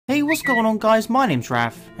Hey, what's going on guys, my name's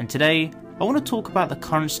Raph, and today I want to talk about the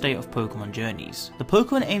current state of Pokémon Journeys. The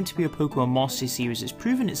Pokémon aim to be a Pokémon Master series has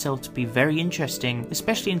proven itself to be very interesting,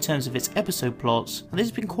 especially in terms of its episode plots, and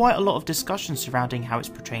there's been quite a lot of discussion surrounding how it's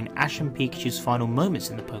portraying Ash and Pikachu's final moments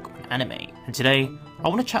in the Pokémon anime. And today, I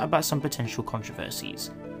want to chat about some potential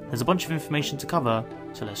controversies. There's a bunch of information to cover,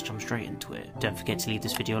 so let's jump straight into it. Don't forget to leave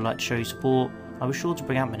this video a like to show your support. I'll be sure to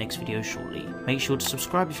bring out my next video shortly. Make sure to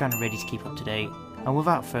subscribe if you aren't ready to keep up to date, and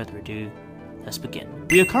without further ado, let's begin.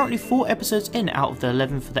 We are currently 4 episodes in out of the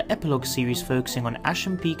 11 for the epilogue series focusing on Ash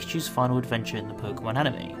and Pikachu's final adventure in the Pokémon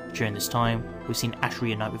anime. During this time, we've seen Ash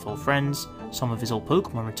reunite with old friends, some of his old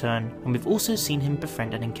Pokémon return, and we've also seen him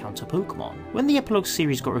befriend and encounter Pokémon. When the epilogue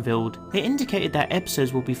series got revealed, it indicated that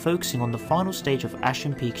episodes will be focusing on the final stage of Ash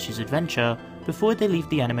and Pikachu's adventure before they leave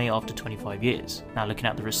the anime after 25 years. Now looking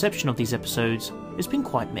at the reception of these episodes, it's been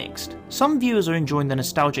quite mixed. Some viewers are enjoying the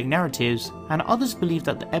nostalgic narratives, and others believe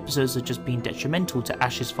that the episodes are just being detrimental to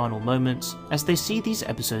Ash's final moments, as they see these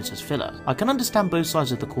episodes as filler. I can understand both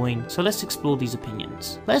sides of the coin, so let's explore these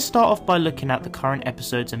opinions. Let's start off by looking at the current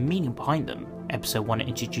episodes and meaning behind them. Episode 1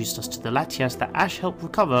 introduced us to the Latias that Ash helped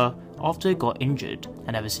recover after it got injured,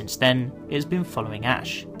 and ever since then, it has been following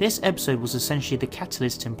Ash. This episode was essentially the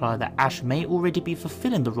catalyst to imply that Ash may already be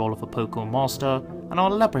fulfilling the role of a Pokémon Master, and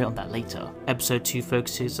I'll elaborate on that later. Episode 2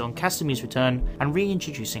 focuses on Casimir's return and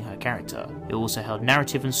reintroducing her character. It also held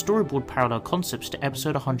narrative and storyboard parallel concepts to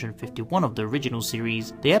episode 151 of the original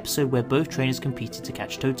series, the episode where both trainers competed to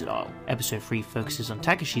catch Totodile. Episode 3 focuses on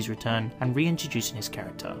Takeshi's return and reintroducing his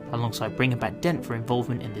character, alongside bringing back Dent for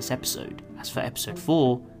involvement in this episode. As for episode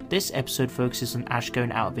 4, this episode focuses on Ash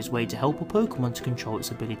going out of his way to help a Pokémon to control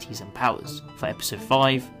its abilities and powers. For episode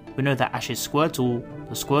 5, we know that Ash's Squirtle,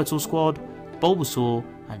 the Squirtle Squad, Bulbasaur,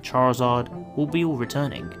 and Charizard will be all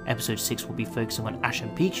returning. Episode 6 will be focusing on Ash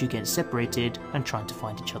and Pikachu getting separated and trying to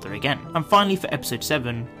find each other again. And finally for episode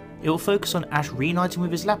 7, it will focus on Ash reuniting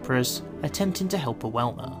with his Lapras, attempting to help a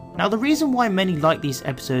Welmer. Now the reason why many like these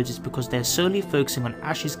episodes is because they're solely focusing on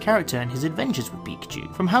Ash's character and his adventures with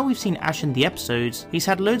Pikachu. From how we've seen Ash in the episodes, he's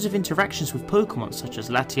had loads of interactions with Pokemon such as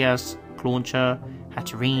Latias, Clemont,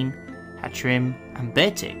 Hatterene, Hatchrim, and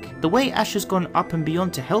Beartic. The way Ash has gone up and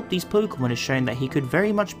beyond to help these Pokemon is showing that he could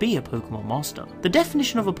very much be a Pokemon Master. The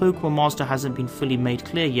definition of a Pokemon Master hasn't been fully made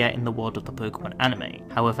clear yet in the world of the Pokemon anime.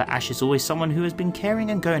 However, Ash is always someone who has been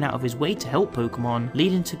caring and going out of his way to help Pokemon,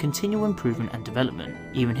 leading to continual improvement and development.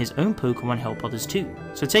 Even his own Pokemon help others too.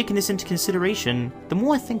 So taking this into consideration, the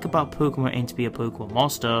more I think about Pokemon aim to be a Pokemon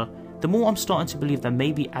Master, the more I'm starting to believe that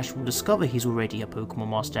maybe Ash will discover he's already a Pokémon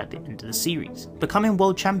Master at the end of the series. Becoming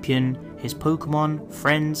World Champion, his Pokémon,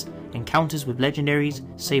 friends, encounters with legendaries,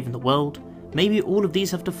 saving the world, maybe all of these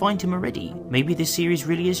have defined him already. Maybe this series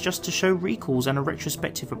really is just to show recalls and a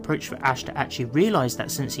retrospective approach for Ash to actually realise that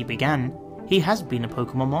since he began, he has been a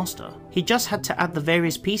Pokémon Master. He just had to add the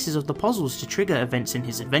various pieces of the puzzles to trigger events in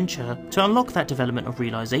his adventure to unlock that development of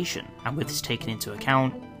realisation, and with this taken into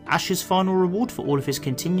account, Ash's final reward for all of his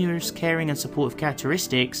continuous caring and supportive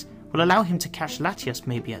characteristics will allow him to catch Latias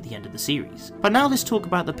maybe at the end of the series. But now let's talk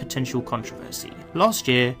about the potential controversy. Last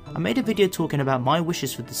year, I made a video talking about my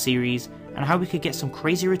wishes for the series and how we could get some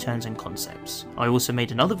crazy returns and concepts. I also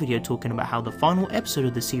made another video talking about how the final episode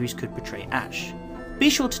of the series could portray Ash. Be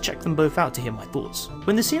sure to check them both out to hear my thoughts.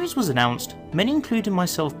 When the series was announced, many including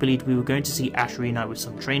myself believed we were going to see Ash reunite with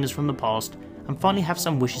some trainers from the past and finally have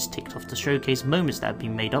some wishes ticked off to showcase moments that have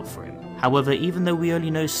been made up for him. However, even though we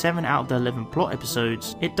only know 7 out of the 11 plot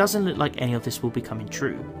episodes, it doesn't look like any of this will be coming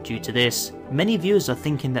true. Due to this, many viewers are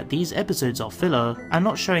thinking that these episodes are filler and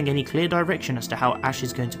not showing any clear direction as to how Ash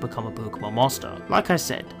is going to become a Pokemon Master. Like I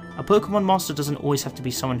said, a Pokemon Master doesn't always have to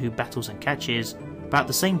be someone who battles and catches, but at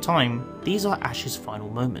the same time, these are Ash's final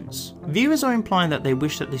moments. Viewers are implying that they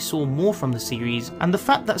wish that they saw more from the series, and the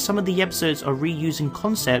fact that some of the episodes are reusing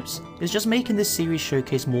concepts is just making this series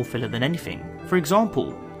showcase more filler than anything. For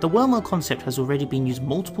example, the Welmer concept has already been used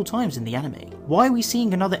multiple times in the anime. Why are we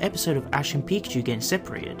seeing another episode of Ash and Pikachu getting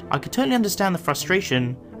separated? I could totally understand the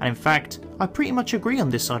frustration, and in fact, I pretty much agree on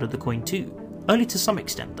this side of the coin too. Only to some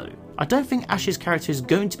extent though. I don't think Ash's character is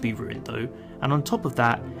going to be ruined though, and on top of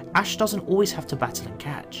that, Ash doesn't always have to battle and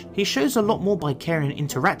catch. He shows a lot more by caring and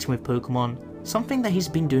interacting with Pokemon, something that he's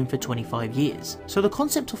been doing for 25 years. So the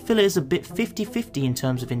concept of filler is a bit 50-50 in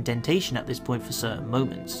terms of indentation at this point for certain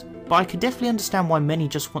moments. But I could definitely understand why many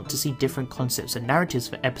just want to see different concepts and narratives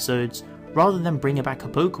for episodes, rather than bringing back a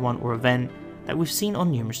Pokemon or event that we've seen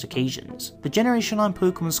on numerous occasions. The Generation 9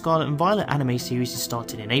 Pokémon Scarlet and Violet anime series is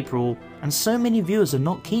started in April, and so many viewers are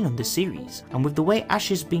not keen on this series, and with the way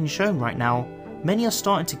Ash is being shown right now, many are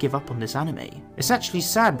starting to give up on this anime. It's actually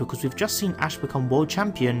sad because we've just seen Ash become world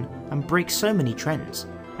champion and break so many trends,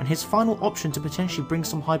 and his final option to potentially bring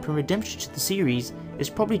some hype and redemption to the series is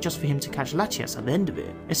probably just for him to catch Latias at the end of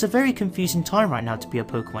it. It's a very confusing time right now to be a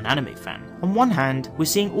Pokemon anime fan. On one hand, we're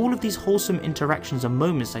seeing all of these wholesome interactions and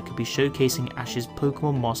moments that could be showcasing Ash's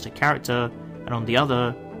Pokemon Master character, and on the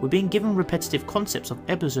other, we're being given repetitive concepts of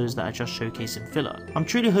episodes that are just showcasing filler. I'm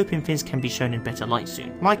truly hoping things can be shown in better light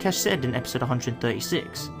soon. Like Ash said in episode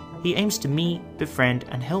 136, he aims to meet, befriend,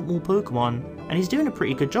 and help more Pokemon, and he's doing a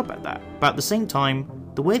pretty good job at that. But at the same time,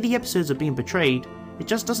 the way the episodes are being portrayed, it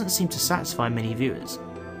just doesn't seem to satisfy many viewers.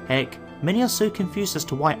 Heck, many are so confused as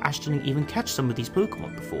to why Ash didn't even catch some of these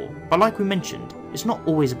Pokemon before. But like we mentioned, it's not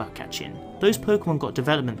always about catching. Those Pokemon got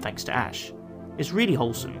development thanks to Ash. It's really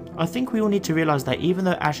wholesome. I think we all need to realise that even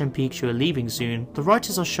though Ash and Pikachu are leaving soon, the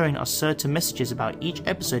writers are showing us certain messages about each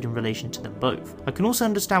episode in relation to them both. I can also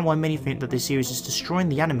understand why many think that this series is destroying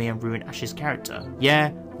the anime and ruin Ash's character.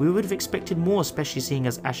 Yeah, we would have expected more, especially seeing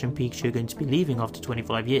as Ash and Pikachu are going to be leaving after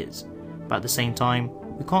 25 years. But at the same time,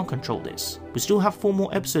 we can't control this. We still have 4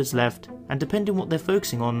 more episodes left, and depending on what they're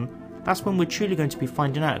focusing on, that's when we're truly going to be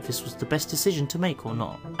finding out if this was the best decision to make or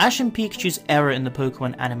not. Ash and Pikachu's era in the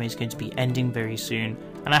Pokemon anime is going to be ending very soon,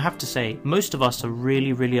 and I have to say, most of us are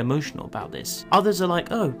really emotional about this. Others are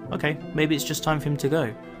like, oh, okay, maybe it's just time for him to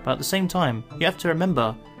go. But at the same time, you have to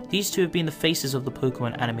remember, these two have been the faces of the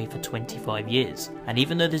Pokemon anime for 25 years, and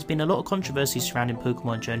even though there's been a lot of controversy surrounding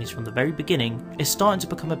Pokemon Journeys from the very beginning, it's starting to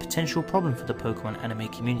become a potential problem for the Pokemon anime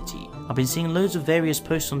community. I've been seeing loads of various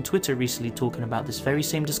posts on Twitter recently talking about this very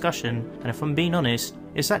same discussion, and if I'm being honest,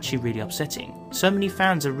 it's actually really upsetting. So many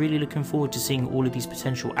fans are really looking forward to seeing all of these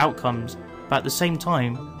potential outcomes, but at the same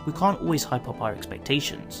time, we can't always hype up our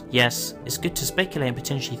expectations. Yes, it's good to speculate and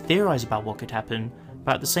potentially theorise about what could happen,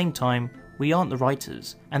 but at the same time, we aren't the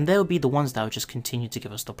writers, and they'll be the ones that will just continue to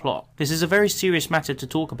give us the plot. This is a very serious matter to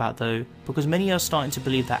talk about though, because many are starting to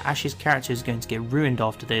believe that Ash's character is going to get ruined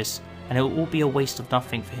after this, and it will all be a waste of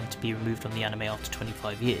nothing for him to be removed from the anime after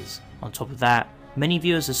 25 years. On top of that, many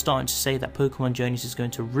viewers are starting to say that Pokémon Journeys is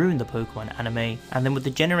going to ruin the Pokémon anime, and then with the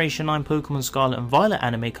Generation 9 Pokémon Scarlet and Violet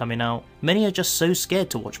anime coming out, many are just so scared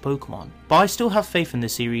to watch Pokémon. But I still have faith in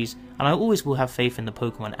this series, and I always will have faith in the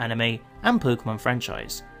Pokémon anime and Pokémon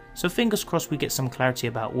franchise. So fingers crossed we get some clarity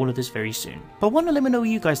about all of this very soon. But want to let me know what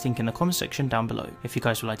you guys think in the comment section down below. If you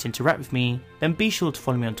guys would like to interact with me, then be sure to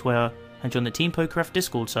follow me on Twitter and join the Team Pokécraft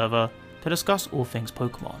Discord server to discuss all things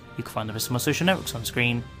Pokemon. You can find the rest of my social networks on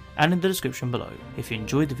screen and in the description below. If you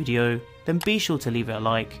enjoyed the video, then be sure to leave it a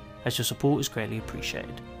like, as your support is greatly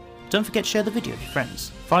appreciated. Don't forget to share the video with your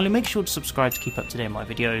friends. Finally, make sure to subscribe to keep up to date on my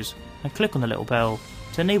videos, and click on the little bell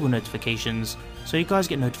to enable notifications so you guys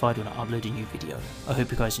get notified when I upload a new video. I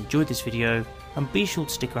hope you guys enjoyed this video, and be sure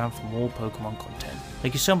to stick around for more Pokemon content.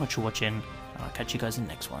 Thank you so much for watching, and I'll catch you guys in the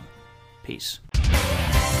next one. Peace.